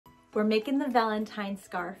We're making the Valentine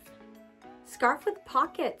scarf. Scarf with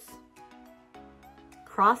pockets.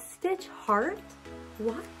 Cross stitch heart?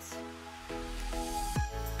 What?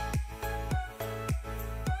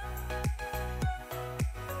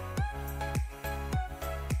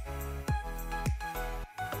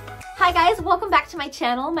 Hi guys, welcome back to my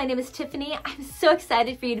channel. My name is Tiffany. I'm so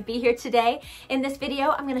excited for you to be here today. In this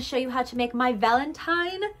video, I'm going to show you how to make my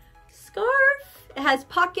Valentine scarf. It has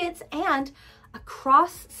pockets and a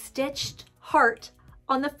cross-stitched heart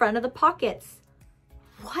on the front of the pockets.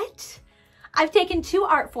 What? I've taken two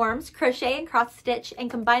art forms, crochet and cross stitch, and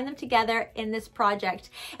combined them together in this project.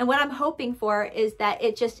 And what I'm hoping for is that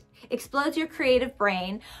it just explodes your creative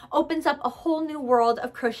brain, opens up a whole new world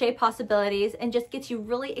of crochet possibilities, and just gets you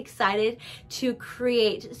really excited to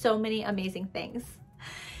create so many amazing things.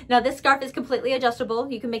 Now this scarf is completely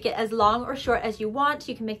adjustable. You can make it as long or short as you want.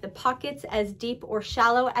 You can make the pockets as deep or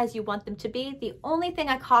shallow as you want them to be. The only thing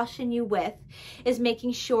I caution you with is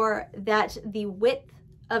making sure that the width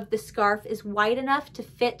of the scarf is wide enough to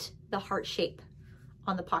fit the heart shape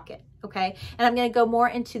on the pocket, okay? And I'm gonna go more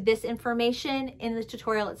into this information in the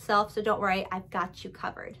tutorial itself, so don't worry, I've got you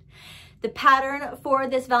covered. The pattern for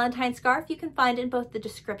this Valentine scarf you can find in both the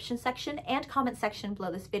description section and comment section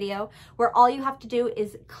below this video, where all you have to do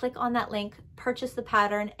is click on that link, purchase the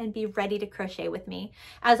pattern, and be ready to crochet with me.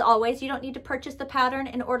 As always, you don't need to purchase the pattern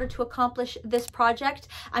in order to accomplish this project.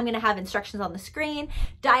 I'm gonna have instructions on the screen,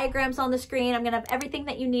 diagrams on the screen. I'm gonna have everything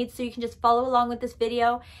that you need so you can just follow along with this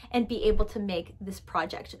video and be able to make this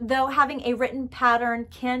project. Though having a written pattern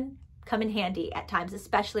can come in handy at times,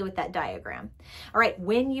 especially with that diagram. All right,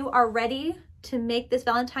 when you are ready to make this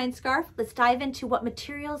Valentine scarf, let's dive into what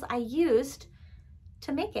materials I used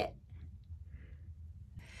to make it.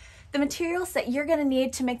 The materials that you're gonna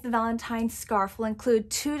need to make the Valentine scarf will include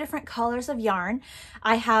two different colors of yarn.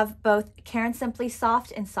 I have both Caron Simply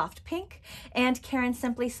Soft in soft pink and Caron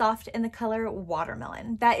Simply Soft in the color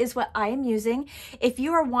watermelon. That is what I am using. If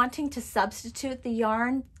you are wanting to substitute the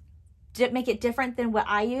yarn, make it different than what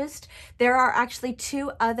I used, there are actually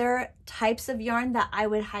two other types of yarn that I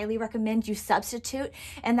would highly recommend you substitute,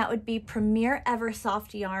 and that would be Premier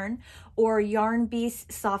Eversoft yarn or Yarn Bee's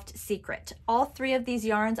Soft Secret. All three of these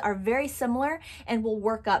yarns are very similar and will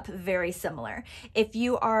work up very similar. If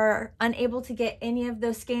you are unable to get any of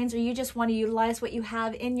those skeins, or you just want to utilize what you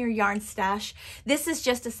have in your yarn stash, this is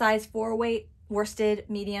just a size 4 weight worsted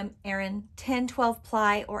medium Aran 10-12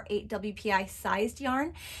 ply or 8 WPI sized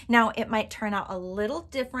yarn. Now it might turn out a little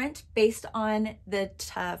different based on the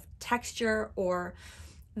texture or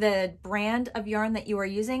the brand of yarn that you are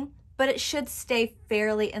using, but it should stay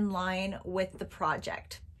fairly in line with the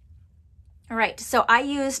project. All right, so I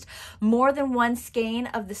used more than one skein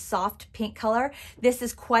of the soft pink color. This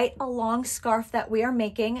is quite a long scarf that we are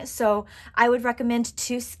making, so I would recommend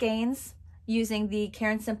 2 skeins using the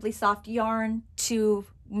Caron Simply Soft yarn to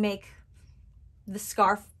make the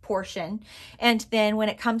scarf portion. And then when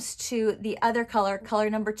it comes to the other color, color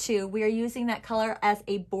number 2, we are using that color as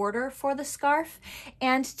a border for the scarf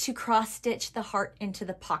and to cross stitch the heart into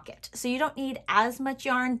the pocket. So you don't need as much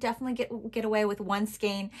yarn, definitely get away with 1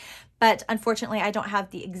 skein, but unfortunately I don't have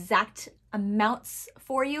the exact amounts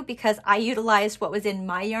for you because I utilized what was in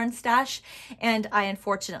my yarn stash and I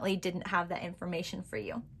unfortunately didn't have that information for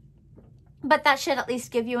you. But that should at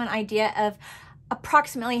least give you an idea of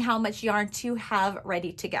approximately how much yarn to have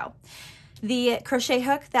ready to go. The crochet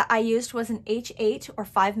hook that I used was an H8 or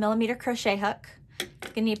 5mm crochet hook. You're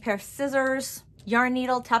gonna need a pair of scissors, yarn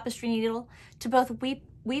needle, tapestry needle to both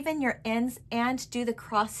weave in your ends and do the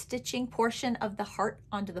cross stitching portion of the heart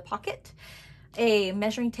onto the pocket. A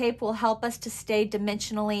measuring tape will help us to stay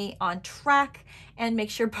dimensionally on track and make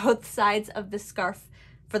sure both sides of the scarf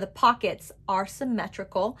for the pockets are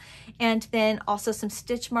symmetrical, and then also some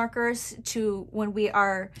stitch markers to when we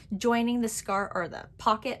are joining the scarf or the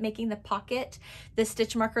pocket, making the pocket, the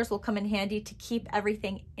stitch markers will come in handy to keep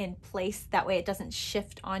everything in place. That way it doesn't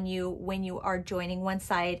shift on you when you are joining one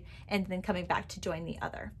side and then coming back to join the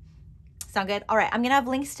other. Sound good? All right, I'm gonna have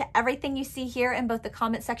links to everything you see here in both the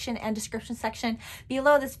comment section and description section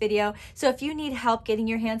below this video. So if you need help getting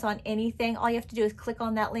your hands on anything, all you have to do is click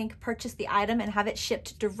on that link, purchase the item, and have it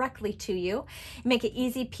shipped directly to you. Make it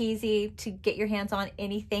easy peasy to get your hands on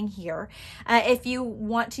anything here. If you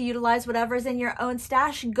want to utilize whatever's in your own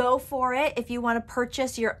stash, go for it. If you want to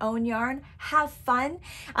purchase your own yarn, have fun.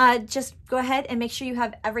 Just go ahead and make sure you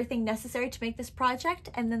have everything necessary to make this project,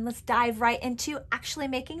 and then let's dive right into actually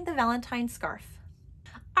making the Valentine scarf.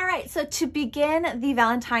 All right, so to begin the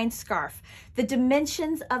Valentine's scarf, the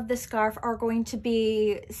dimensions of the scarf are going to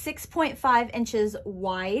be 6.5 inches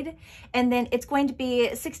wide, and then it's going to be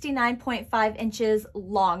 69.5 inches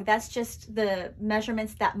long. That's just the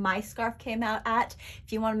measurements that my scarf came out at.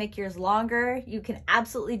 If you want to make yours longer, you can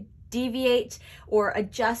absolutely deviate or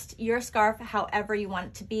adjust your scarf however you want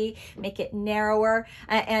it to be, make it narrower,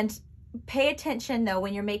 and pay attention though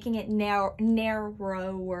when you're making it narrower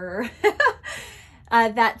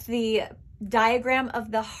that the diagram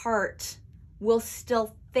of the heart will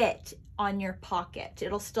still fit on your pocket.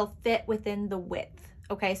 It'll still fit within the width.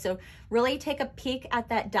 Okay, so really take a peek at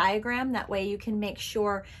that diagram. That way you can make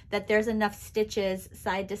sure that there's enough stitches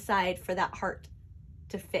side to side for that heart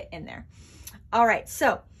to fit in there. All right,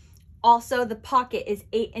 so also the pocket is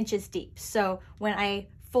 8 inches deep. So when I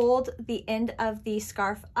fold the end of the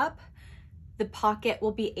scarf up, the pocket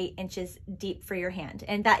will be 8 inches deep for your hand.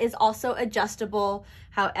 And that is also adjustable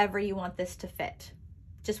however you want this to fit.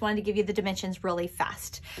 Just wanted to give you the dimensions really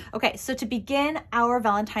fast. Okay, so to begin our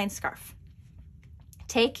Valentine's scarf,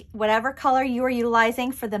 take whatever color you are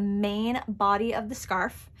utilizing for the main body of the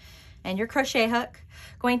scarf and your crochet hook.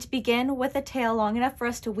 Going to begin with a tail long enough for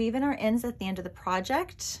us to weave in our ends at the end of the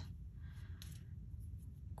project.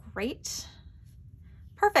 Great.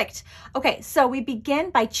 Perfect. Okay, so we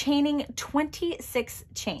begin by chaining 26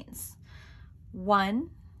 chains.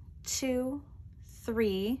 1, 2,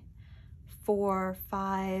 3, 4,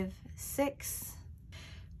 5, 6,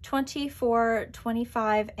 24,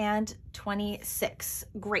 25, and 26.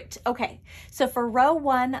 Great. Okay, so for row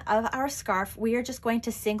 1 of our scarf, we are just going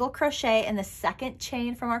to single crochet in the second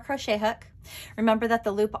chain from our crochet hook. Remember that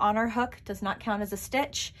the loop on our hook does not count as a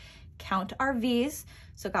stitch. Count our V's.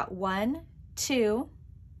 So got 1, 2,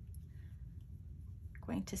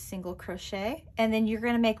 going to single crochet, and then you're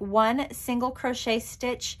going to make 1 single crochet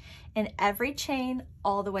stitch in every chain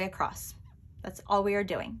all the way across. That's all we are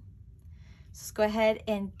doing. So let's go ahead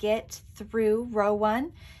and get through row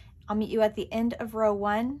 1. I'll meet you at the end of row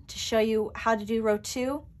 1 to show you how to do row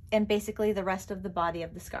 2 and basically the rest of the body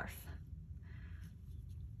of the scarf.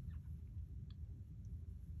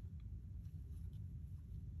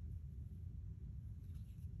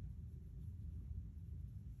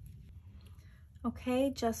 Okay,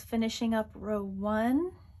 just finishing up row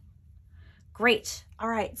 1. Great. All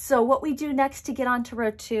right, so what we do next to get onto row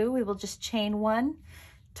 2, we will just chain 1,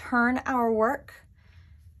 turn our work,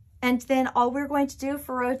 and then all we're going to do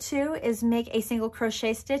for row 2 is make a single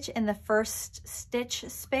crochet stitch in the first stitch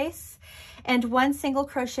space and 1 single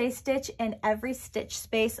crochet stitch in every stitch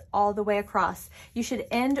space all the way across. You should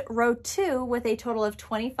end row 2 with a total of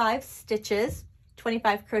 25 stitches.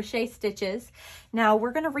 25 crochet stitches. Now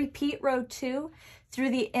we're going to repeat row 2 through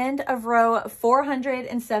the end of row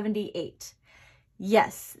 478.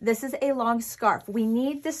 Yes, this is a long scarf. We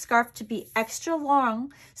need the scarf to be extra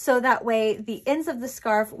long so that way the ends of the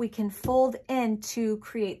scarf we can fold in to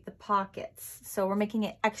create the pockets. So we're making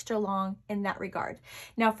it extra long in that regard.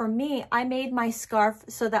 Now for me, I made my scarf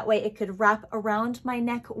so that way it could wrap around my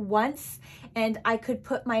neck once and I could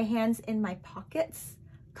put my hands in my pockets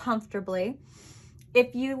comfortably.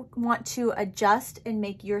 If you want to adjust and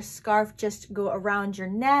make your scarf just go around your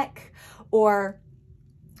neck, or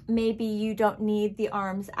maybe you don't need the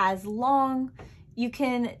arms as long, you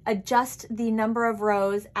can adjust the number of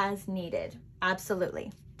rows as needed.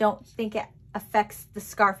 Absolutely. Don't think it affects the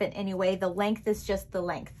scarf in any way. The length is just the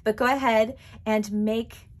length. But go ahead and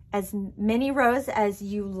make as many rows as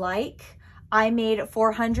you like. I made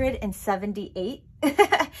 478.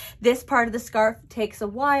 This part of the scarf takes a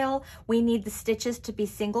while. We need the stitches to be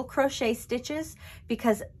single crochet stitches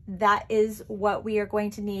because that is what we are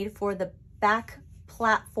going to need for the back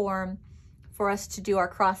platform for us to do our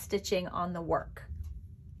cross stitching on the work.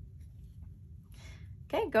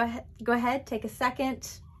 Okay, go ahead, take a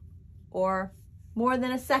second or more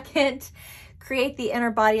than a second, create the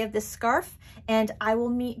inner body of this scarf, and I will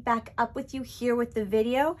meet back up with you here with the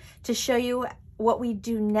video to show you what we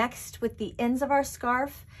do next with the ends of our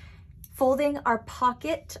scarf, folding our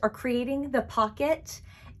pocket or creating the pocket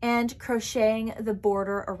and crocheting the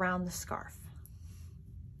border around the scarf.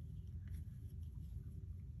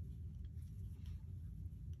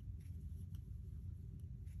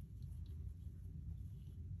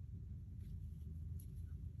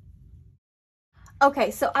 Okay,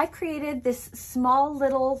 so I created this small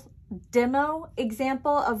little demo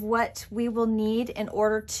example of what we will need in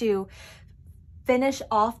order to finish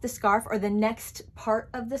off the scarf or the next part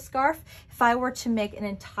of the scarf. If I were to make an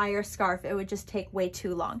entire scarf, it would just take way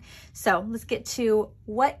too long. So let's get to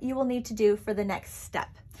what you will need to do for the next step.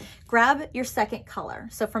 Grab your second color.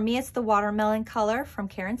 So for me, it's the watermelon color from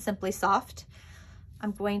Caron Simply Soft.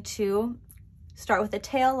 I'm going to start with a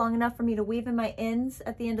tail long enough for me to weave in my ends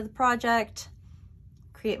at the end of the project,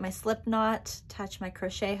 create my slip knot, attach my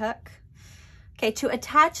crochet hook. Okay, to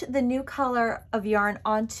attach the new color of yarn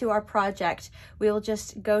onto our project, we will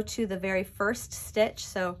just go to the very first stitch.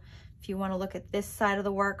 So if you want to look at this side of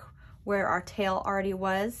the work where our tail already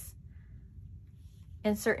was,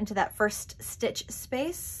 insert into that first stitch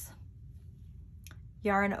space,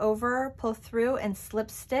 yarn over, pull through, and slip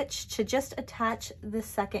stitch to just attach the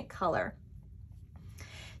second color.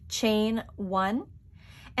 Chain 1,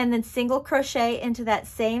 and then single crochet into that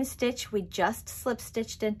same stitch we just slip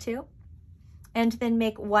stitched into, and then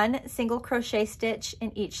make 1 single crochet stitch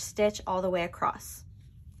in each stitch all the way across.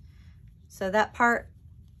 So that part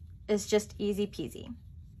is just easy peasy.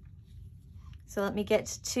 So let me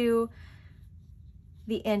get to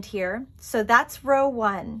the end here. So that's row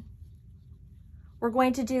 1. We're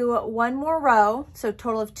going to do 1 more row, so a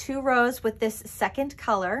total of 2 rows with this second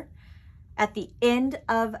color at the end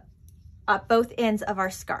of both ends of our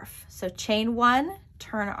scarf. So chain 1,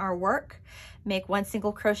 turn our work, make 1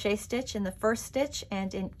 single crochet stitch in the first stitch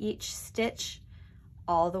and in each stitch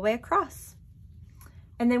all the way across.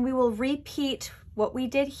 And then we will repeat what we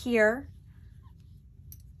did here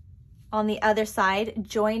on the other side,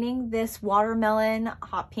 joining this watermelon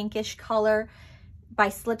hot pinkish color by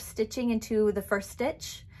slip stitching into the first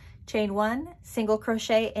stitch, chain 1, single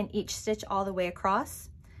crochet in each stitch all the way across,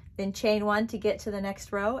 then chain 1 to get to the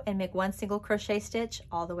next row and make 1 single crochet stitch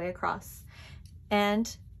all the way across.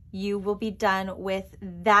 And you will be done with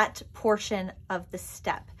that portion of the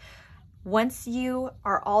step. Once you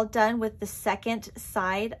are all done with the second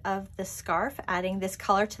side of the scarf, adding this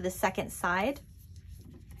color to the second side,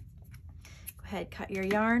 go ahead, cut your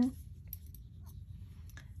yarn,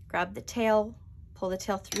 grab the tail, pull the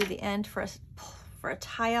tail through the end for a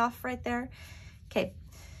tie off right there. Okay,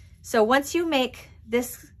 so once you make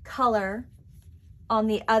this color on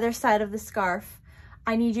the other side of the scarf,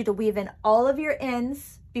 I need you to weave in all of your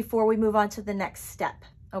ends before we move on to the next step,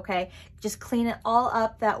 okay? Just clean it all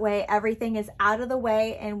up, that way everything is out of the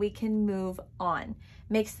way and we can move on.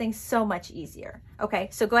 Makes things so much easier. Okay,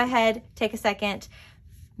 so go ahead, take a second,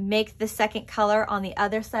 make the second color on the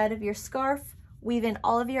other side of your scarf, weave in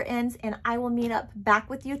all of your ends, and I will meet up back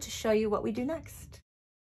with you to show you what we do next.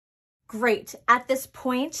 Great, at this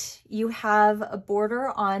point, you have a border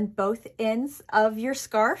on both ends of your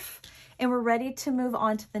scarf, and we're ready to move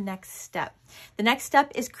on to the next step. The next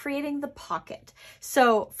step is creating the pocket.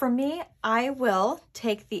 So for me, I will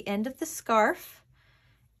take the end of the scarf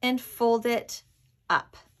and fold it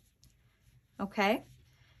up, okay?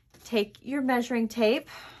 Take your measuring tape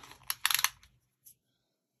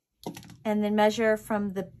and then measure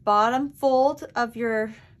from the bottom fold of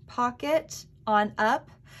your pocket on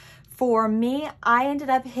up. For me, I ended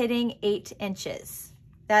up hitting 8 inches.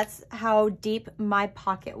 That's how deep my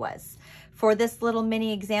pocket was. For this little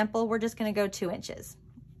mini example, we're just gonna go 2 inches.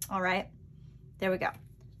 All right, there we go.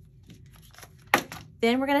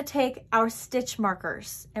 Then we're gonna take our stitch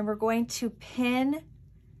markers and we're going to pin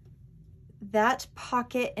that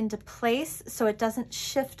pocket into place so it doesn't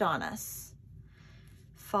shift on us.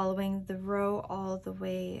 Following the row all the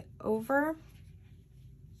way over.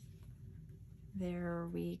 There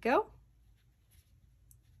we go.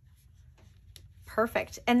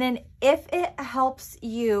 Perfect. And then if it helps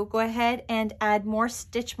you, go ahead and add more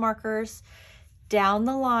stitch markers down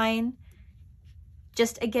the line,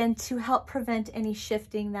 just again to help prevent any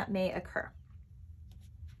shifting that may occur.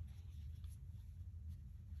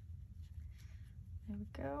 There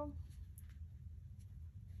we go.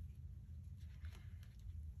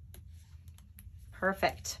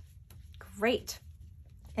 Perfect. Great.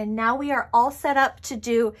 And now we are all set up to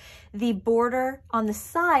do the border on the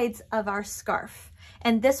sides of our scarf.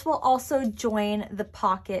 And this will also join the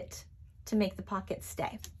pocket to make the pocket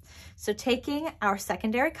stay. So taking our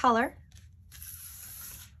secondary color,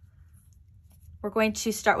 we're going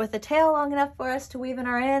to start with the tail long enough for us to weave in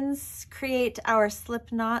our ends, create our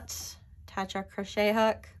slip knot, attach our crochet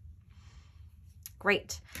hook.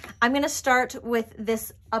 Great. I'm going to start with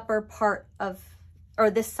this upper part of, or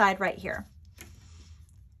this side right here.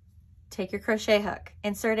 Take your crochet hook,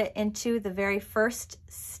 insert it into the very first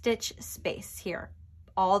stitch space here,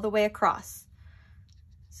 all the way across.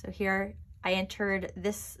 So here I entered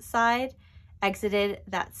this side, exited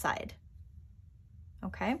that side.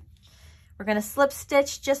 Okay, we're going to slip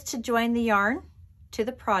stitch just to join the yarn to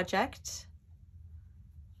the project.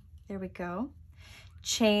 There we go.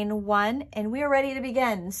 Chain 1, and we are ready to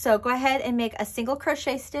begin. So go ahead and make a single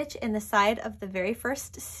crochet stitch in the side of the very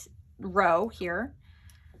first row here.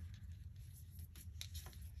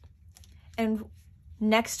 And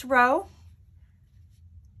next row,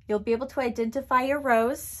 You'll be able to identify your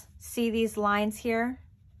rows. See these lines here?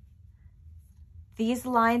 These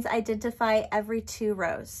lines identify every 2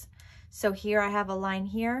 rows. So here I have a line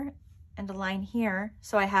here and a line here.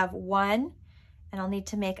 So I have 1, and I'll need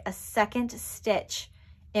to make a second stitch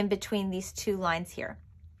in between these 2 lines here.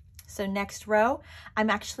 So next row, I'm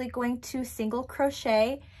actually going to single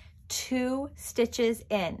crochet 2 stitches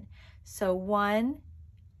in. So 1,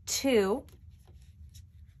 2,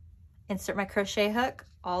 insert my crochet hook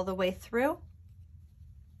all the way through,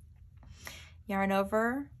 yarn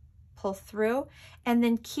over, pull through, and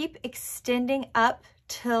then keep extending up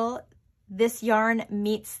till this yarn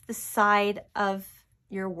meets the side of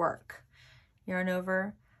your work. Yarn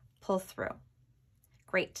over, pull through.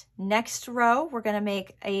 Great. Next row, we're going to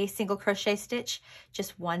make a single crochet stitch,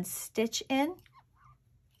 just 1 stitch in.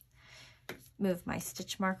 Move my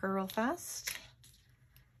stitch marker real fast.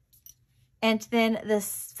 And then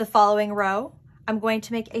the following row, I'm going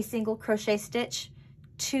to make a single crochet stitch,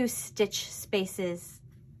 2 stitch spaces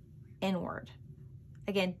inward.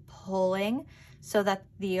 Again, pulling so that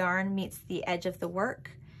the yarn meets the edge of the work.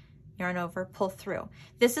 Yarn over, pull through.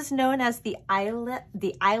 This is known as the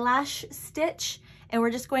eyelash stitch, and we're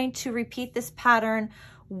just going to repeat this pattern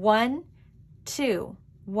 1, 2,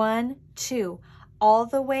 1, 2, all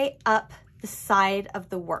the way up the side of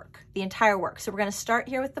the work, the entire work. So we're going to start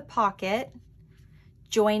here with the pocket,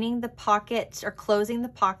 joining the pocket or closing the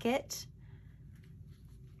pocket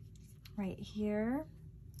right here.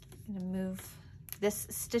 I'm going to move this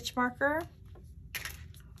stitch marker,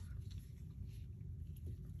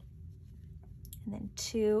 and then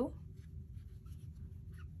 2,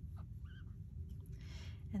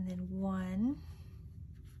 and then 1,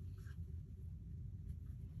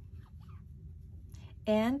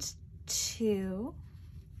 and 2.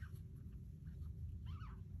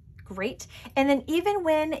 Great. And then even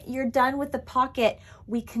when you're done with the pocket,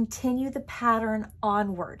 we continue the pattern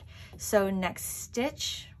onward. So next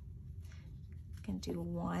stitch, I'm going to do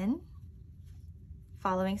 1,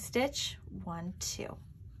 following stitch, 1, 2.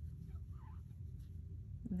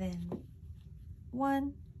 Then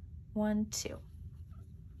 1, 1, 2.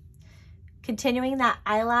 Continuing that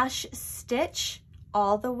eyelash stitch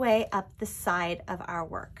all the way up the side of our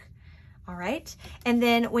work. All right, and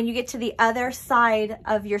then when you get to the other side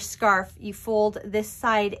of your scarf, you fold this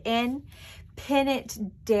side in, pin it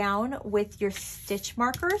down with your stitch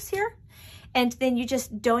markers here, and then you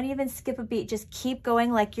just don't even skip a beat. Just keep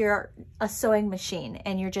going like you're a sewing machine,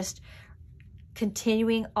 and you're just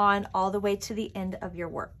continuing on all the way to the end of your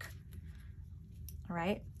work. All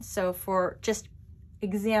right, so for just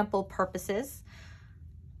example purposes,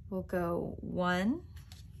 we'll go 1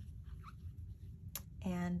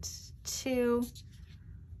 and 2,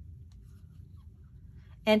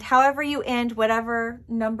 and however you end, whatever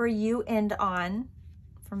number you end on,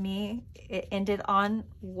 for me it ended on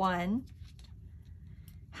 1.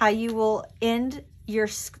 How you will end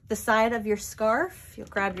the side of your scarf, you'll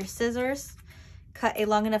grab your scissors, cut a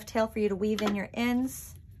long enough tail for you to weave in your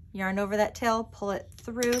ends, yarn over that tail, pull it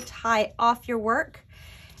through, tie off your work,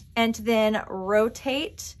 and then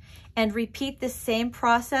rotate and repeat the same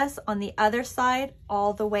process on the other side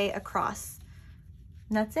all the way across.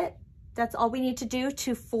 And that's it. That's all we need to do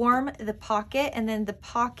to form the pocket. And then the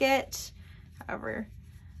pocket,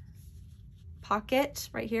 pocket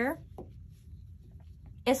right here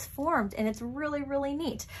is formed, and it's really, really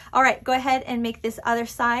neat. All right, go ahead and make this other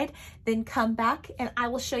side, then come back and I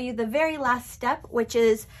will show you the very last step, which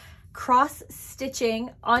is cross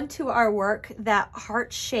stitching onto our work that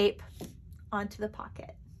heart shape onto the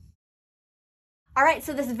pocket. All right,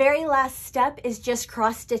 so this very last step is just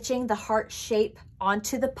cross stitching the heart shape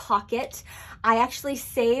onto the pocket. I actually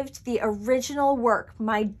saved the original work,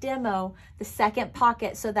 my demo, the second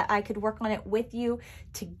pocket, so that I could work on it with you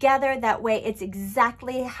together. That way it's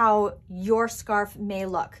exactly how your scarf may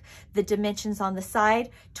look. The dimensions on the side,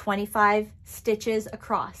 25 stitches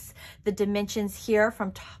across. The dimensions here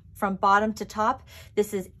from bottom to top,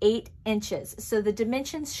 this is 8 inches. So the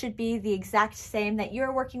dimensions should be the exact same that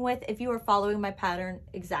you're working with if you are following my pattern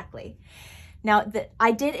exactly. Now,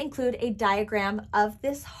 I did include a diagram of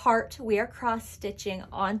this heart we are cross stitching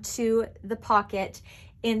onto the pocket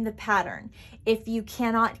in the pattern. If you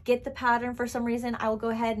cannot get the pattern for some reason, I will go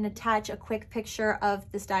ahead and attach a quick picture of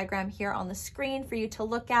this diagram here on the screen for you to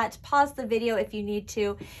look at. Pause the video if you need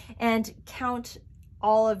to and count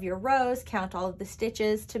all of your rows, count all of the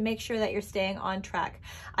stitches to make sure that you're staying on track.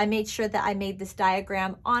 I made sure that I made this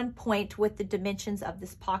diagram on point with the dimensions of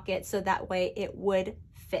this pocket so that way it would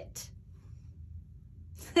fit.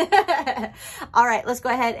 All right, let's go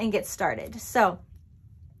ahead and get started. So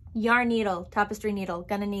yarn needle, tapestry needle,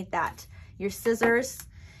 gonna need that. Your scissors,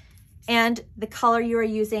 and the color you are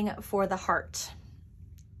using for the heart.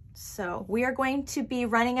 So we are going to be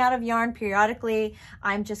running out of yarn periodically.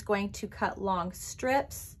 I'm just going to cut long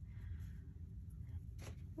strips.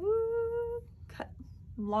 Cut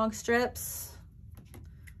long strips.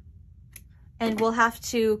 And we'll have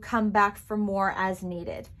to come back for more as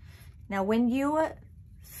needed. Now, when you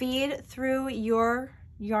feed through your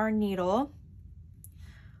yarn needle,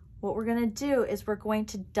 what we're gonna do is we're going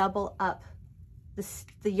to double up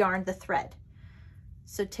the yarn, the thread.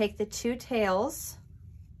 So take the two tails,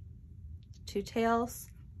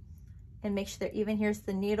 and make sure they're even. Here's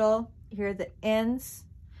the needle, here are the ends.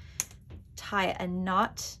 Tie a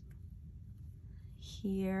knot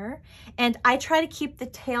here. And I try to keep the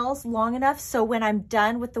tails long enough so when I'm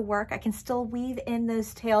done with the work, I can still weave in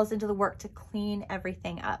those tails into the work to clean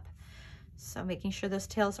everything up. So making sure those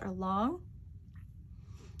tails are long.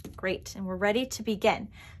 Great, and we're ready to begin.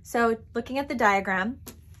 So looking at the diagram,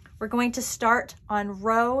 we're going to start on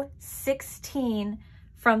row 16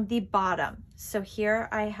 from the bottom. So here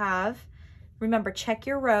I have, remember, check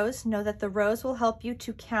your rows. Know that the rows will help you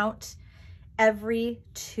to count every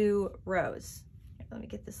 2 rows. Here, let me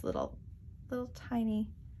get this little tiny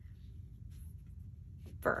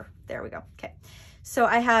fur. There we go. Okay. So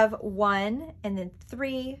I have 1 and then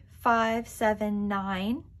 3, 5, 7,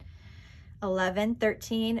 9, 11,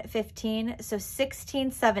 13, 15, so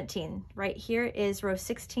 16, 17. Right here is row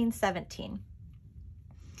 16, 17.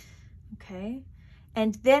 Okay.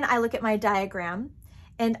 And then I look at my diagram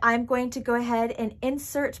and I'm going to go ahead and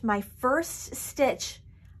insert my first stitch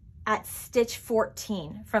at stitch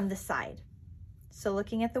 14 from the side. So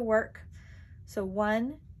looking at the work, so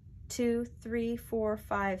 1, 2, 3, 4,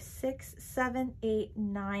 5, 6, 7, 8,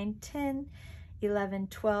 9, 10, 11,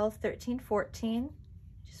 12, 13, 14.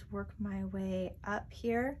 Just work my way up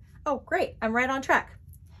here. Oh, great, I'm right on track.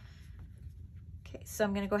 Okay, so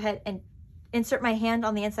I'm gonna go ahead and insert my hand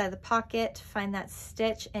on the inside of the pocket, find that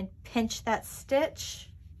stitch and pinch that stitch.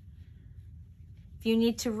 If you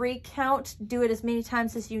need to recount, do it as many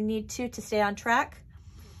times as you need to stay on track.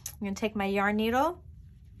 I'm gonna take my yarn needle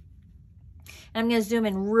and I'm gonna zoom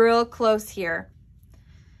in real close here.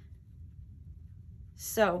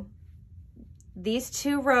 So these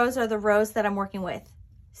 2 rows are the rows that I'm working with,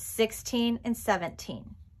 16 and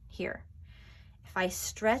 17 here. If I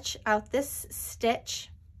stretch out this stitch,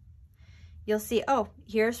 you'll see, oh,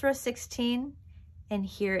 here's row 16 and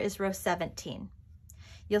here is row 17.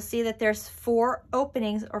 You'll see that there's 4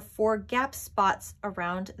 openings or 4 gap spots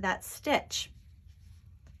around that stitch.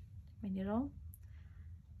 My needle,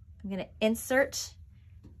 I'm gonna insert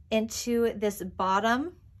into this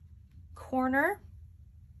bottom corner.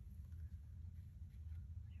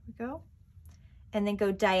 There we go. And then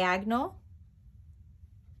go diagonal.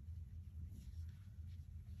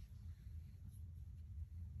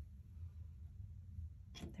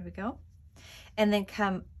 There we go. And then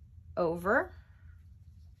come over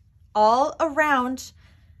all around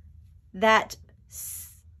that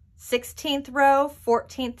 16th row,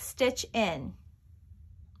 14th stitch in.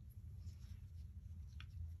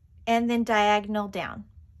 And then diagonal down.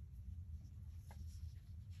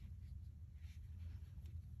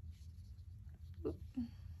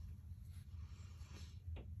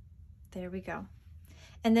 There we go.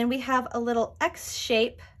 And then we have a little X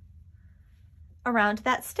shape around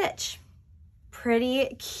that stitch.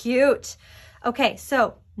 Pretty cute. Okay,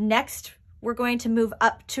 so next we're going to move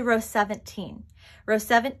up to row 17. Row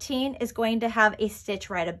 17 is going to have a stitch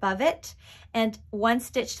right above it and 1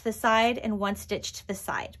 stitch to the side and 1 stitch to the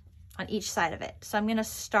side on each side of it. So I'm going to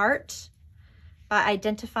start by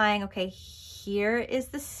identifying, okay, here is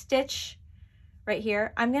the stitch right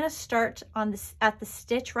here. I'm going to start on this at the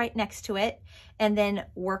stitch right next to it and then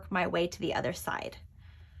work my way to the other side.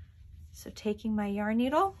 So taking my yarn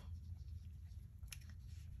needle,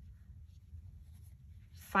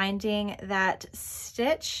 finding that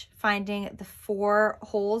stitch, finding the 4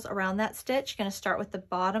 holes around that stitch. Going to start with the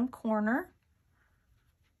bottom corner.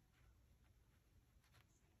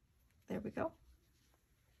 There we go.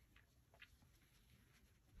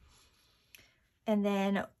 And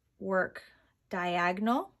then work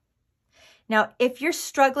diagonal. Now, if you're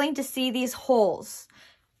struggling to see these holes,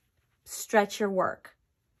 stretch your work.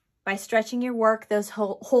 By stretching your work, those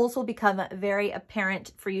holes will become very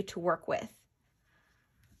apparent for you to work with.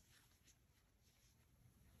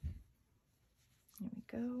 There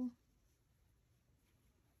we go.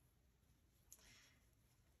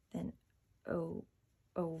 Then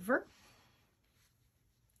over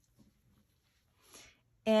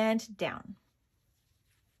and down.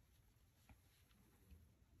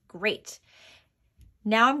 Great.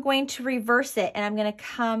 Now I'm going to reverse it and I'm going to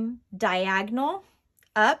come diagonal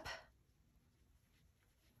up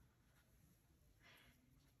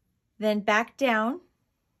then back down,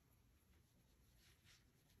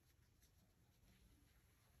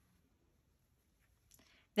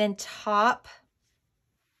 then top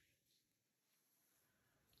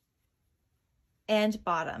and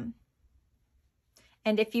bottom.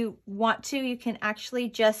 And if you want to, you can actually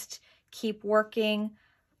just keep working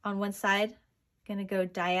on one side. I'm gonna go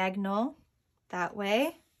diagonal that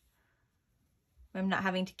way. I'm not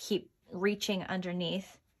having to keep reaching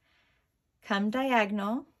underneath. Come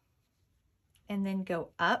diagonal and then go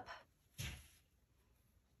up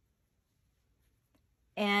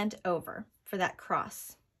and over for that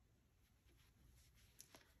cross.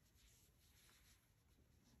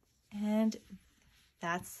 And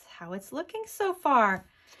that's how it's looking so far.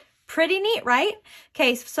 Pretty neat, right?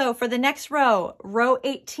 Okay, so for the next row, row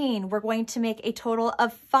 18, we're going to make a total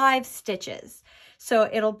of 5 stitches. So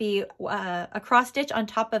it'll be a cross stitch on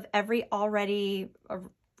top of every already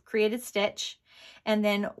created stitch, and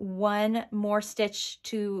then one more stitch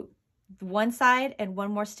to one side and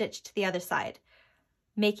one more stitch to the other side,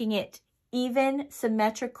 making it even,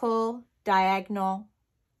 symmetrical, diagonal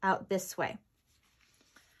out this way.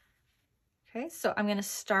 Okay, so I'm going to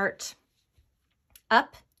start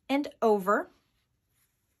up and over,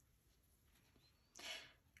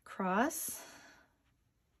 cross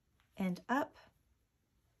and up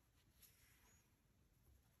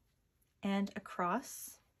and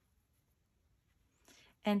across.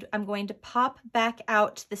 And I'm going to pop back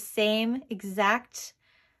out the same exact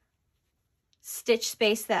stitch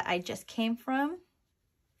space that I just came from,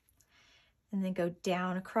 and then go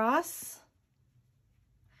down across,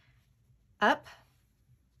 up,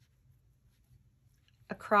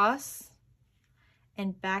 across,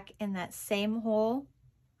 and back in that same hole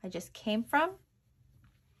I just came from,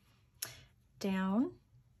 down,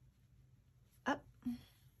 up,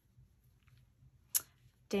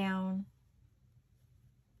 down,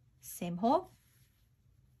 same hole,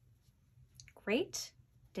 great,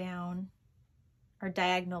 down, or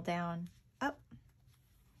diagonal down, up,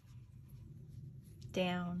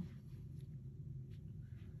 down,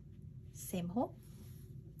 same hole.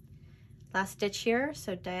 Last stitch here,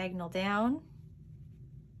 so diagonal down,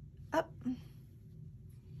 up,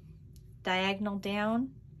 diagonal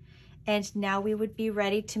down, and now we would be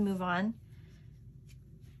ready to move on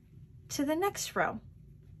to the next row.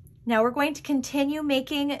 Now we're going to continue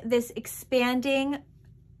making this expanding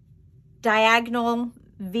diagonal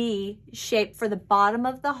V shape for the bottom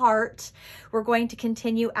of the heart. We're going to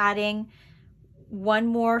continue adding one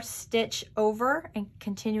more stitch over and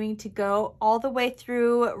continuing to go all the way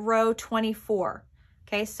through row 24.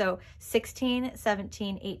 Okay, so 16,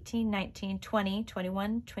 17, 18, 19, 20,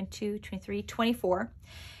 21, 22, 23, 24.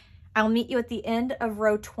 I'll meet you at the end of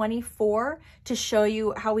row 24 to show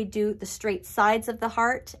you how we do the straight sides of the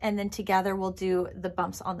heart, and then together we'll do the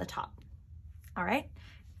bumps on the top. All right,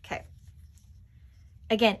 okay.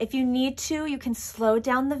 Again, if you need to, you can slow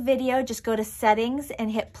down the video. Just go to settings and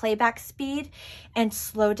hit playback speed and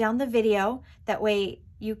slow down the video. That way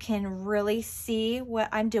you can really see what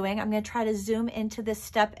I'm doing. I'm going to try to zoom into this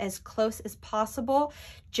step as close as possible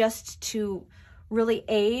just to really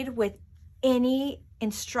aid with any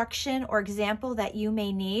instruction or example that you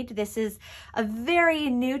may need. This is a very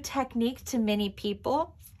new technique to many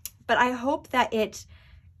people, but I hope that it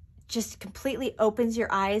just completely opens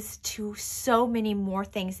your eyes to so many more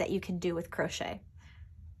things that you can do with crochet.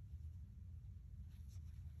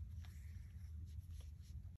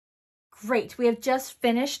 Great, we have just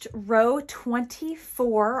finished row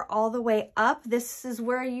 24 all the way up. This is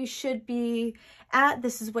where you should be at.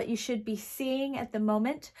 This is what you should be seeing at the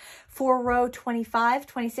moment. For row 25,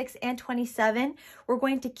 26, and 27, we're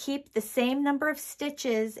going to keep the same number of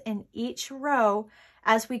stitches in each row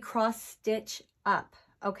as we cross stitch up.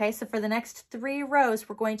 Okay, so for the next 3 rows,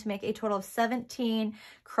 we're going to make a total of 17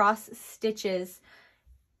 cross stitches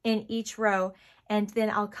in each row. And then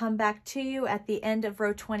I'll come back to you at the end of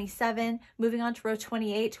row 27, moving on to row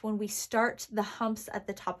 28 when we start the humps at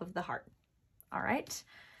the top of the heart. All right,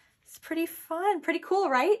 it's pretty fun, pretty cool,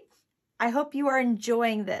 right? I hope you are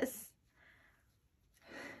enjoying this.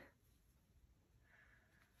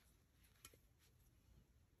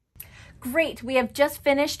 Great, we have just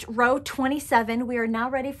finished row 27. We are now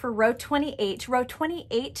ready for row 28. Row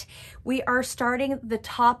 28, we are starting the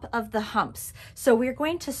top of the humps. So we're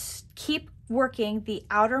going to keep working the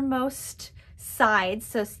outermost sides,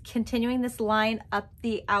 so continuing this line up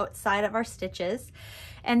the outside of our stitches.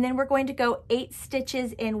 And then we're going to go 8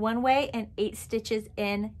 stitches in one way and 8 stitches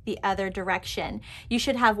in the other direction. You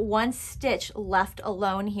should have 1 stitch left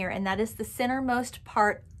alone here, and that is the centermost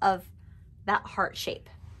part of that heart shape.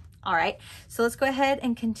 All right, so let's go ahead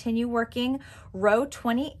and continue working row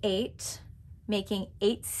 28, making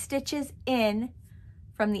 8 stitches in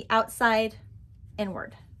from the outside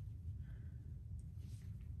inward.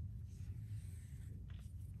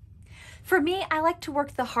 For me, I like to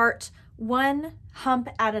work the heart one hump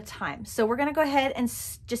at a time. So we're gonna go ahead and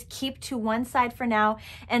just keep to one side for now,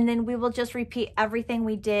 and then we will just repeat everything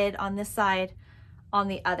we did on this side on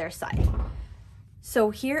the other side.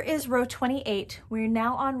 So here is row 28. We're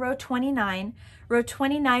now on row 29. Row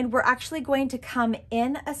 29, we're actually going to come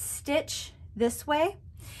in a stitch this way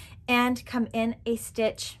and come in a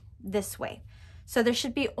stitch this way. So there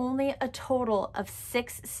should be only a total of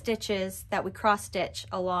 6 stitches that we cross stitch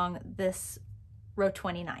along this row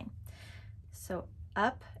 29. So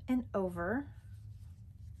up and over.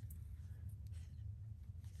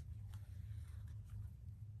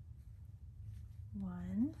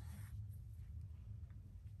 One.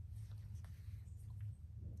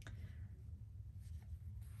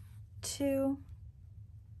 2.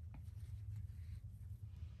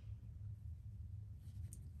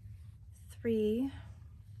 3.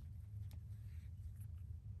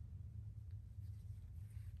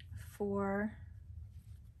 4.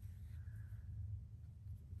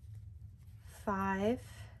 5.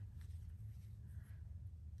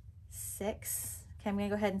 6. Okay, I'm gonna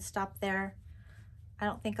go ahead and stop there. I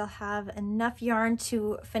don't think I'll have enough yarn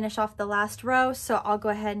to finish off the last row, so I'll go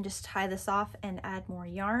ahead and just tie this off and add more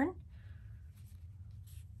yarn.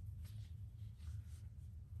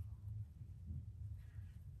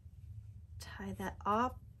 Tie that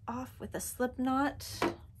off with a slip knot,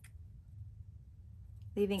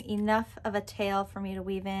 leaving enough of a tail for me to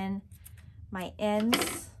weave in my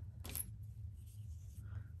ends.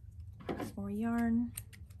 More yarn.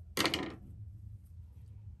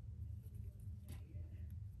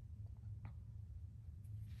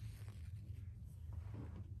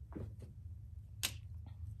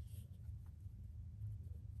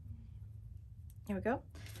 Here we go.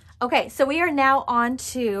 Okay, so we are now on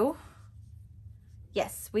to,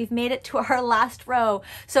 yes, we've made it to our last row.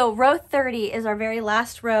 So row 30 is our very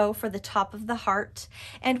last row for the top of the heart.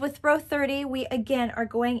 And with row 30, we again are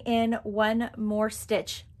going in one more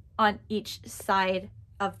stitch on each side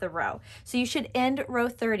of the row. So you should end row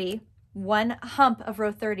 30, one hump of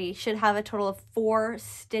row 30 should have a total of 4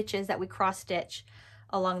 stitches that we cross stitch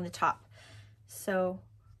along the top. So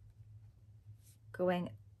going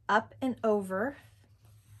up and over,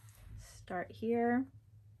 start here.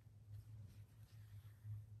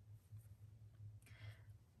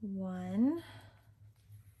 1,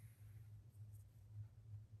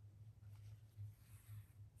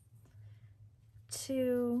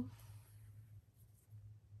 2,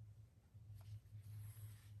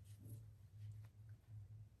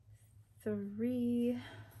 3,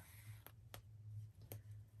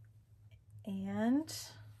 and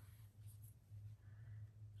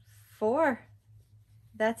 4.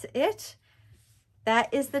 That's it.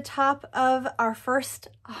 That is the top of our first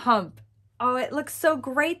hump. Oh, it looks so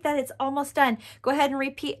great that it's almost done. Go ahead and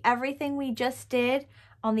repeat everything we just did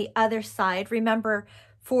on the other side. Remember,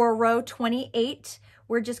 for row 28,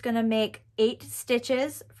 we're just gonna make 8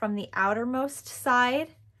 stitches from the outermost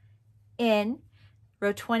side in.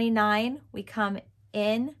 Row 29, we come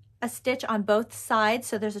in a stitch on both sides,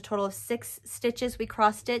 so there's a total of 6 stitches we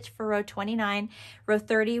cross stitch for row 29. Row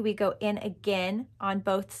 30, we go in again on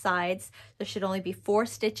both sides. There should only be 4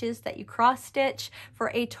 stitches that you cross stitch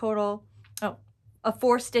for a total of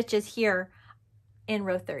 4 stitches here in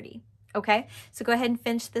row 30. Okay, so go ahead and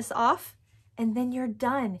finish this off, and then you're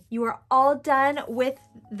done. You are all done with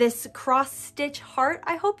this cross stitch heart.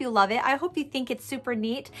 I hope you love it. I hope you think it's super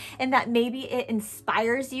neat and that maybe it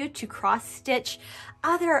inspires you to cross stitch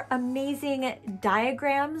other amazing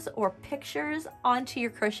diagrams or pictures onto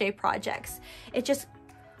your crochet projects. It just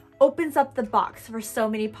opens up the box for so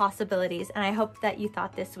many possibilities, and I hope that you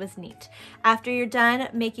thought this was neat. After you're done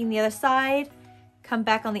making the other side, come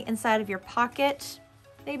back on the inside of your pocket,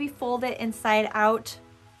 maybe fold it inside out.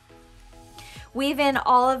 Weave in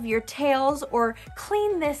all of your tails or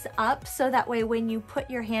clean this up so that way when you put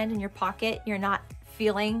your hand in your pocket, you're not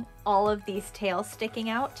feeling all of these tails sticking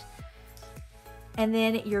out. And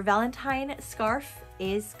then your Valentine scarf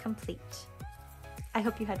is complete. I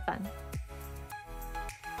hope you had fun.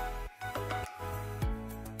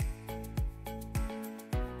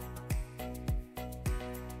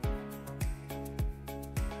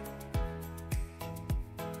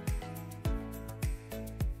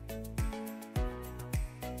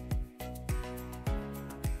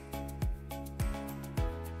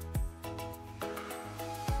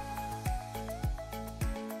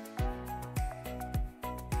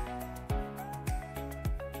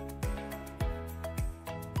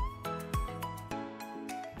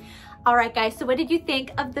 All right, guys, so what did you think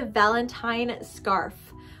of the Valentine scarf?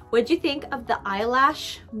 What did you think of the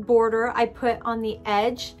eyelash border I put on the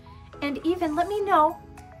edge? And even let me know,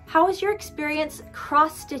 how was your experience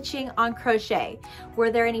cross-stitching on crochet? Were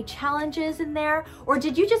there any challenges in there, or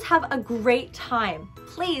did you just have a great time?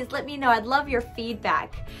 Please let me know, I'd love your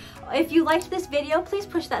feedback. If you liked this video, please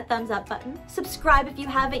push that thumbs up button. Subscribe if you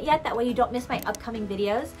haven't yet, that way you don't miss my upcoming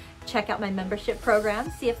videos. Check out my membership program,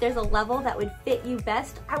 see if there's a level that would fit you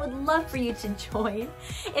best. I would love for you to join.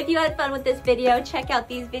 If you had fun with this video, check out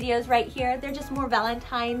these videos right here. They're just more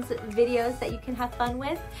Valentine's videos that you can have fun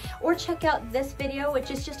with. Or check out this video,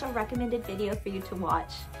 which is just a recommended video for you to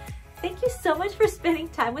watch. Thank you so much for spending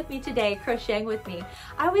time with me today, crocheting with me.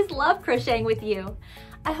 I always love crocheting with you.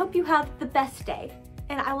 I hope you have the best day,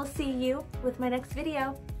 and I will see you with my next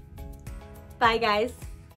video. Bye, guys.